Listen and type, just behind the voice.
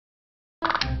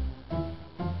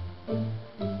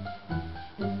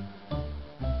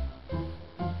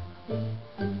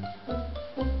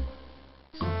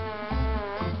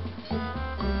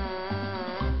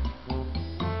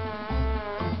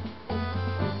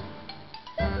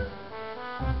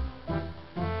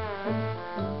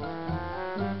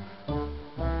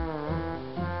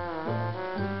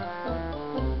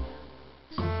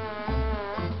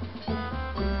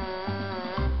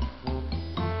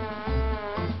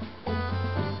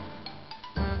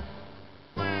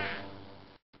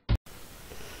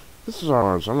This is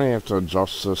ours. I may have to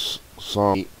adjust this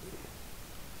some.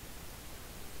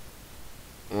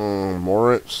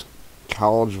 Moritz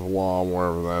College of Law,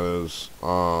 wherever that is.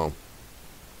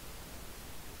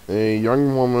 A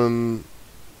young woman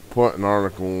put an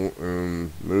article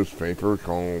in a newspaper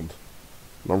called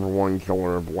 #1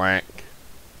 Killer of Black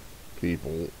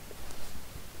People,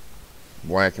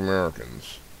 Black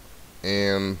Americans.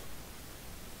 And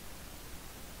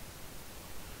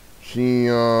she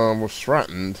was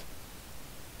threatened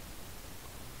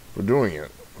for doing it.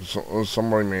 So,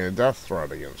 somebody made a death threat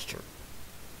against her.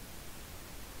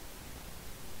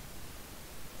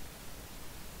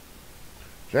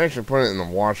 She actually put it in the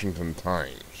Washington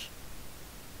Times.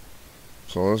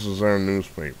 So this is their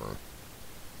newspaper.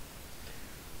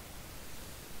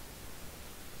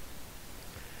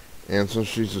 And since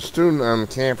she's a student on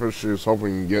campus, she was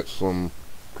hoping to get some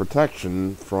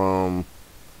protection from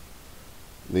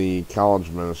the college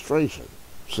administration.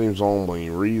 Seems only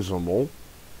reasonable.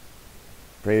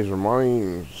 Pays her money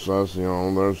and says, you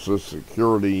know, there's this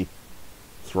security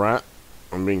threat.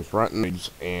 I'm being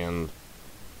threatened, and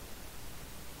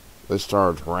they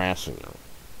started harassing her.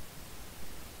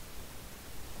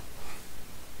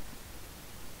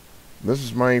 This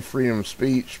is my freedom of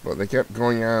speech, but they kept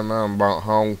going on and on about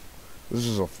how this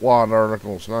is a flawed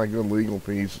article, it's not a good legal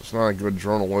piece, it's not a good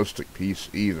journalistic piece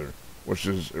either, which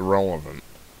is irrelevant.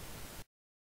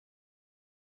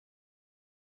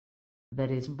 That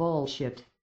is bullshit.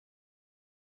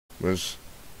 Ms.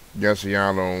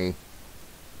 Gesietto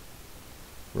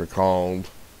recalled,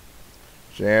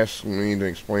 she asked me to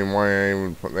explain why I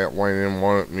would put that line in,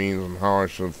 what it means, and how I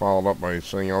should follow it up by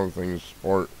saying other things to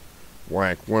support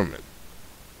black women.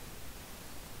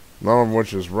 None of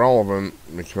which is relevant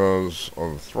because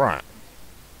of the threat.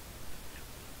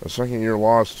 A second-year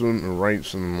law student who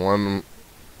writes in the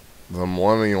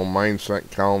Millennial Mindset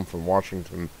column for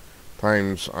Washington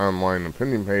Times online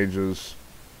opinion pages,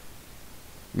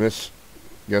 Miss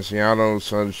Gesietto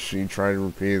said she tried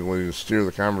repeatedly to steer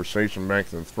the conversation back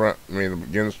to the threat made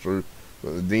against her,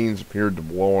 but the deans appeared to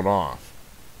blow it off.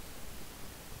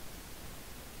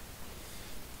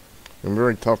 I'm a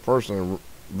very tough person. I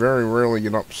very rarely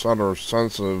get upset or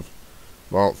sensitive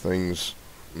about things,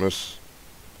 Miss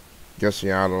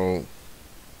Gesietto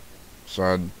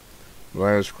said, but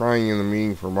I was crying in the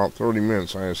meeting for about 30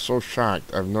 minutes. I was so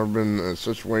shocked. I've never been in a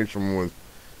situation with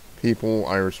people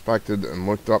I respected and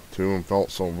looked up to and felt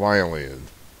so violated.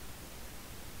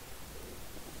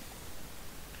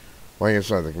 Like I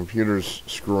said, the computer's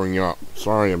screwing up.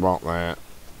 Sorry about that.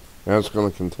 That's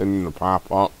going to continue to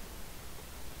pop up.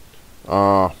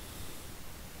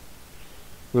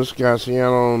 Miss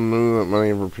Gesietto knew that many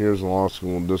of her peers in law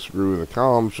school would disagree with the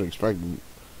column. She expected to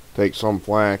take some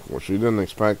flack. What she didn't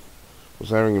expect was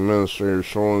having administrators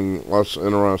showing less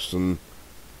interest in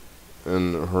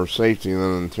her safety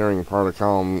than in tearing apart a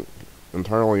column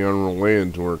entirely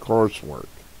unrelated to her coursework.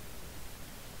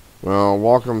 Well,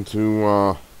 welcome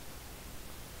to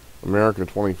America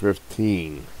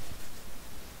 2015.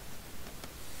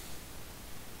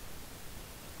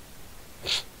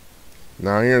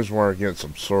 Now here's where it gets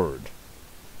absurd.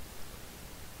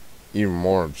 Even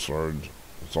more absurd.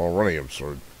 It's already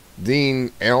absurd.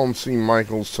 Dean Alan C.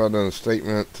 Michaels said in a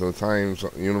statement to the Times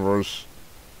that the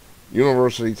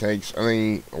university takes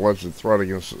any alleged threat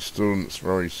against its students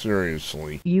very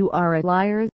seriously. You are a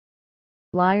liar.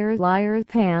 Liar, liar,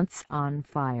 pants on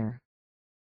fire.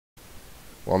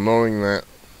 While noting that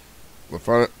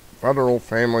the Federal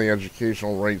Family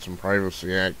Educational Rights and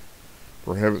Privacy Act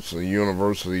prohibits the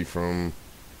university from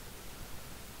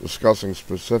discussing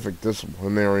specific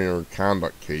disciplinary or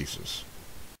conduct cases.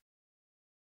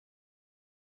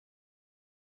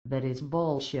 That is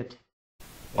bullshit.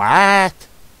 What?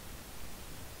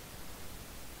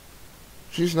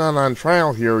 She's not on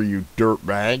trial here, you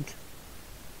dirtbag.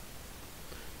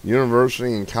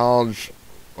 University and College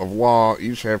of Law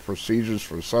each have procedures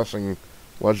for assessing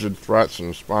alleged threats and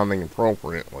responding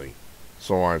appropriately.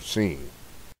 So I've seen.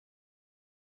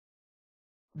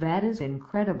 That is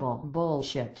incredible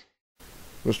bullshit.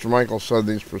 Mr. Michael said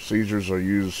these procedures are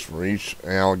used for each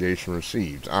allegation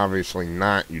received. Obviously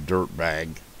not, you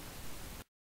dirtbag.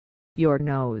 Your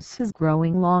nose is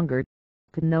growing longer,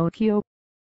 Pinocchio.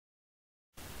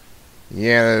 He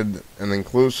added, an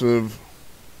inclusive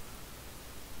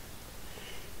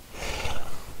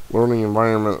learning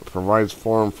environment that provides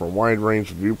forum for a wide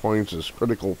range of viewpoints is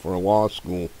critical for a law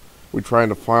school. We try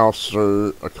to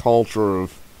foster a culture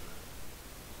of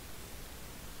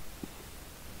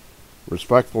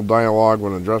respectful dialogue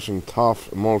when addressing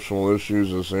tough emotional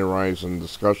issues as they arise in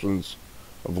discussions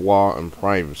of law and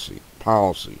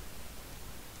policy.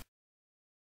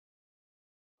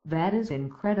 That is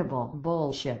incredible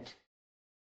bullshit.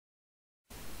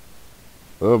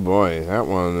 Oh boy, that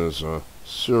one is a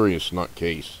serious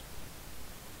nutcase.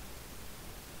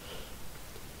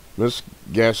 Miss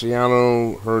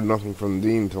Gesietto heard nothing from the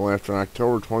dean until after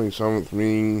October 27th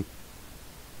meeting,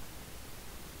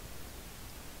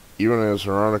 even as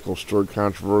her article stirred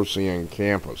controversy on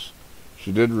campus.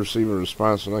 She did receive a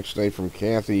response the next day from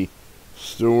Kathy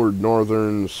Stewart,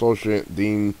 Northern Associate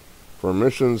Dean for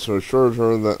Admissions, who assured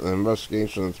her that the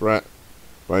investigation of the threat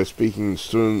by speaking to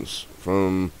students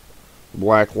from the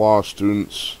Black Law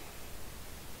Students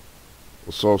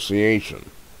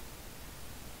Association.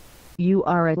 You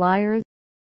are a liar,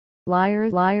 liar,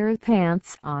 liar,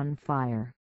 pants on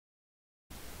fire.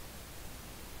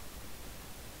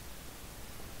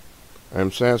 I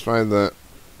am satisfied that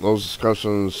those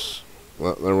discussions,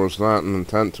 that there was not an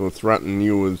intent to threaten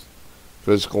you with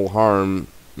physical harm,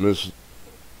 Ms.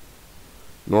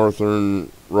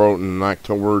 Northern wrote in an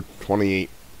October 28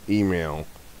 email.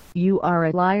 You are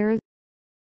a liar,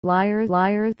 liar,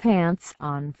 liar, pants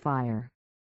on fire.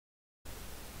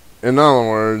 In other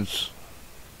words,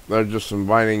 they're just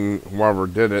inviting whoever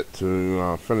did it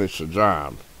to finish the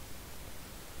job.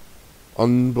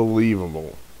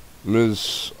 Unbelievable.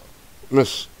 Mrs.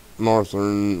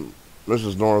 Northern,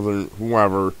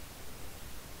 whoever,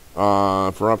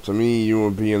 for up to me, you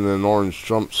would be in an orange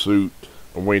jumpsuit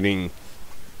awaiting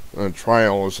a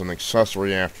trial as an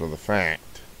accessory after the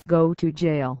fact. Go to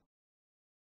jail.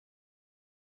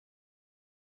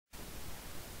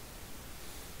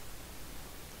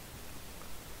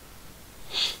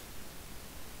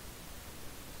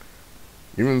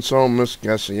 Even so, Miss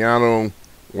Gesietto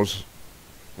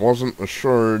wasn't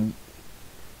reassured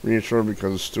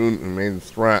because the student who made the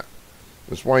threat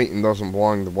is white and doesn't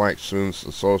belong to the Black Students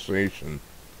Association,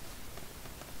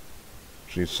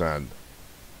 she said.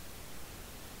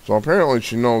 So apparently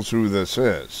she knows who this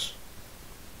is.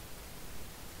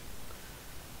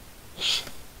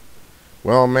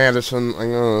 Well, Madison,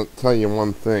 I'm going to tell you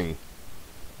one thing.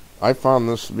 I found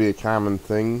this to be a common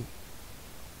thing.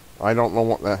 I don't know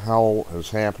what the hell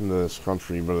has happened to this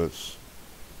country, but it's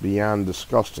beyond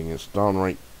disgusting. It's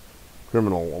downright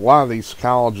criminal. A lot of these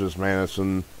colleges,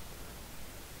 Madison,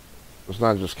 it's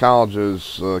not just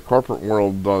colleges, the corporate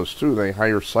world does too. They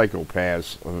hire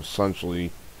psychopaths,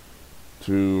 essentially,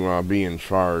 to be in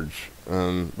charge,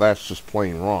 and that's just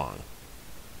plain wrong.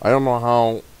 I don't know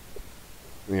how,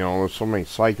 there's so many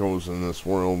psychos in this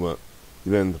world that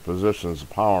get into positions of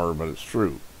power, but it's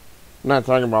true. I'm not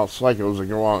talking about psychos that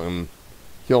go out and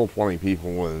kill 20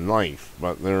 people with a knife,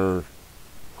 but they're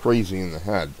crazy in the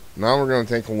head. Now we're going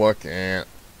to take a look at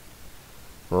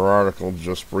her article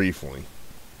just briefly.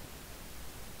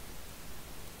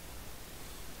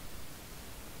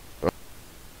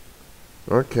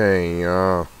 Okay,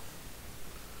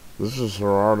 this is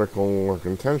her article. Her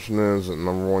contention is that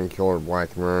 #1 killer of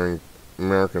black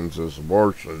Americans is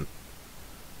abortion,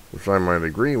 which I might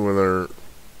agree with her.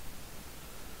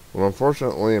 Well,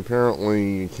 unfortunately,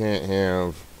 apparently you can't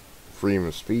have freedom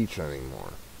of speech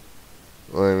anymore.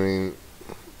 I mean,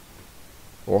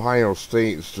 Ohio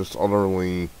State is just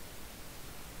utterly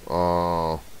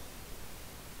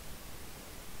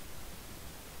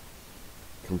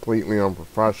completely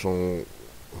unprofessional.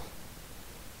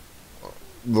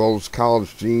 Those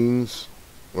college deans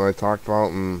that I talked about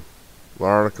in the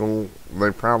article, they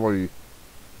probably,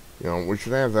 we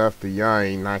should have the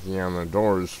FBI knocking on their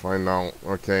doors, find out,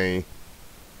 okay,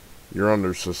 you're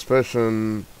under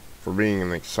suspicion for being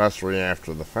an accessory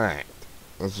after the fact.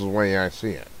 This is the way I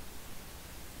see it.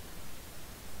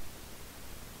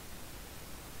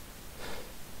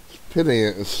 It's a pity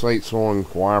that this site's so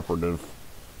uncooperative,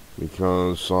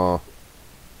 because I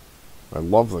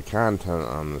love the content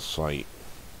on this site.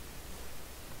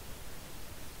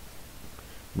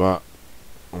 But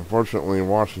unfortunately,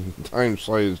 Washington Times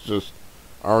site is just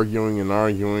arguing and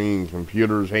arguing, and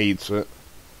computers hates it.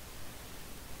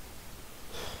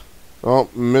 Well,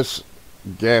 Miss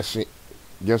Gesietto,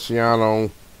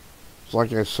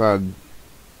 like I said,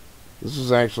 this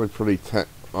is actually pretty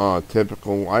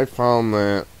typical. I found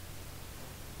that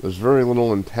there's very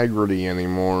little integrity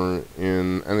anymore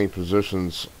in any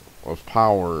positions of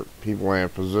power. People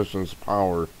have positions of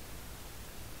power.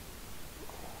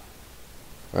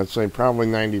 I'd say probably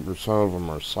 90% of them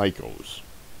are psychos.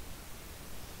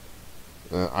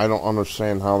 I don't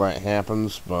understand how that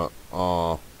happens, but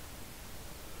they're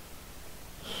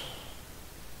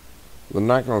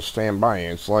not going to stand by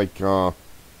it. It's like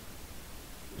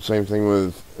same thing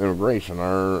with immigration.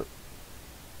 Our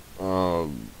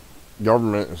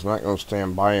government is not going to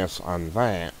stand by us on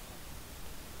that.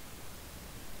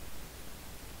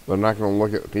 They're not going to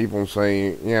look at people and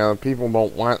say, yeah, people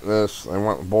don't want this. They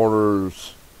want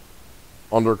borders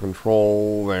under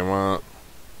control. They want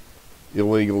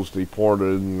illegals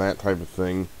deported and that type of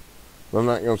thing. They're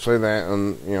not going to say that,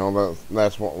 and, you know,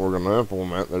 that's what we're going to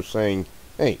implement. They're saying,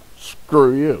 hey,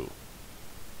 screw you.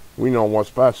 We know what's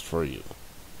best for you.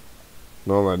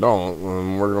 No, they don't,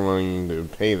 and we're going to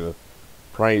pay the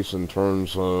price in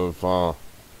terms of,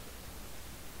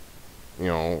 you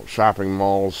know, shopping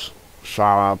malls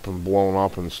shot up and blown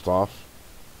up and stuff.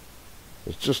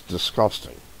 It's just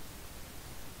disgusting.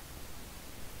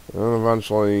 And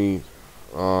eventually,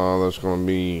 there's going to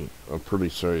be a pretty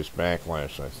serious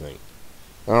backlash, I think.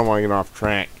 I don't want to get off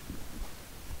track.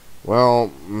 Well,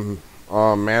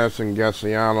 Madison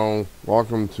Gesietto,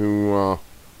 welcome to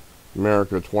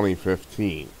America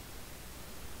 2015.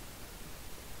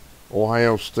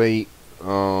 Ohio State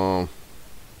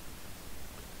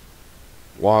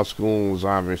law school is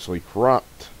obviously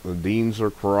corrupt. The deans are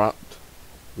corrupt.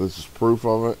 This is proof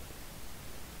of it.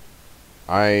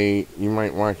 You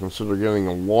might want to consider getting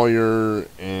a lawyer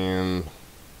and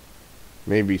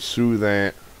maybe sue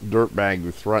that dirtbag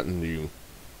who threatened you.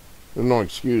 There's no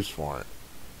excuse for it.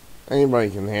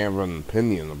 Anybody can have an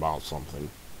opinion about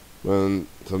something. But in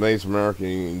today's America,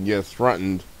 you get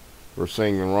threatened for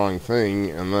saying the wrong thing,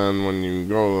 and then when you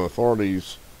go to the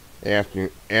authorities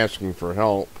asking for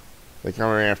help, they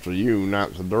come after you,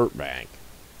 not the dirtbag.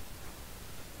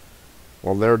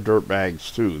 Well, they're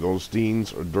dirtbags too. Those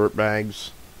deans are dirtbags.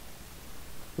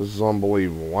 This is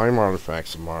unbelievable. I'm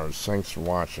Artifacts of Mars. Thanks for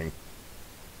watching.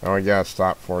 Now I gotta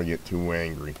stop before I get too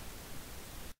angry.